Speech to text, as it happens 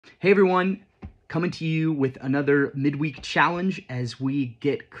Hey everyone, coming to you with another midweek challenge as we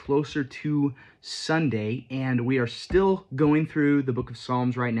get closer to Sunday, and we are still going through the book of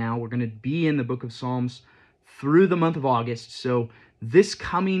Psalms right now. We're going to be in the book of Psalms through the month of August. So this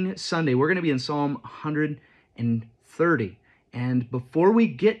coming Sunday, we're going to be in Psalm 130. And before we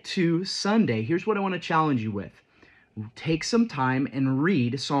get to Sunday, here's what I want to challenge you with. Take some time and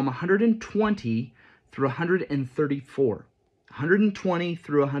read Psalm 120 through 134. 120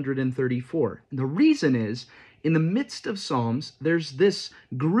 through 134. The reason is, in the midst of Psalms, there's this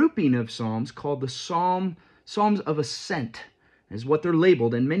grouping of Psalms called the Psalms of Ascents, is what they're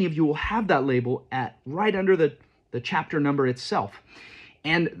labeled, and many of you will have that label right under the chapter number itself.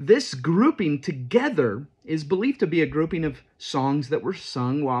 And this grouping together is believed to be a grouping of songs that were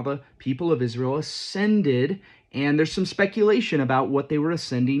sung while the people of Israel ascended, and there's some speculation about what they were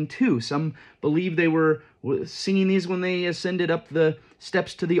ascending to. Some believe they were singing these when they ascended up the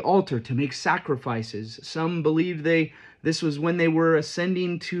steps to the altar to make sacrifices. Some believe this was when they were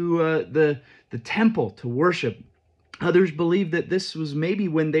ascending to the temple to worship. Others believe that this was maybe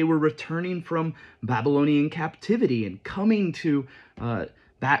when they were returning from Babylonian captivity and coming to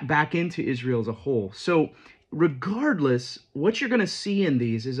back into Israel as a whole. So regardless, what you're going to see in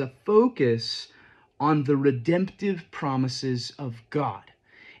these is a focus on the redemptive promises of God.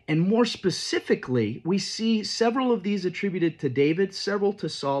 And more specifically, we see several of these attributed to David, several to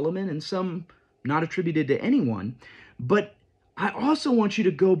Solomon, and some not attributed to anyone. But I also want you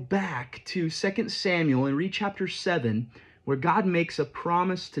to go back to 2 Samuel and read chapter 7, where God makes a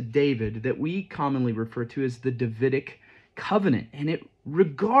promise to David that we commonly refer to as the Davidic covenant. And it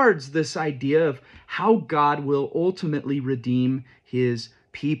regards this idea of how God will ultimately redeem his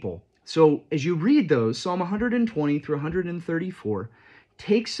people. So as you read those, Psalm 120 through 134,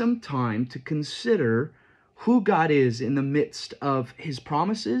 take some time to consider who God is in the midst of his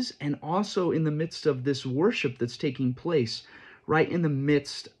promises and also in the midst of this worship that's taking place right in the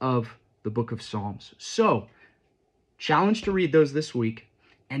midst of the book of Psalms. So, challenge to read those this week.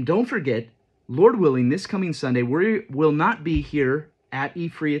 And don't forget, Lord willing, this coming Sunday, we will not be here at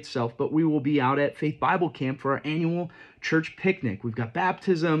E-Free itself, but we will be out at Faith Bible Camp for our annual church picnic. We've got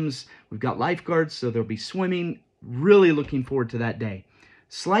baptisms, we've got lifeguards, so there'll be swimming. Really looking forward to that day.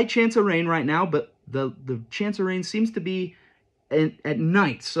 Slight chance of rain right now, but the chance of rain seems to be at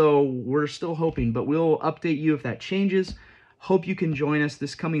night, so we're still hoping, but we'll update you if that changes. Hope you can join us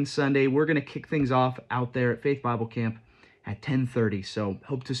this coming Sunday. We're going to kick things off out there at Faith Bible Camp at 10:30, so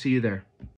hope to see you there.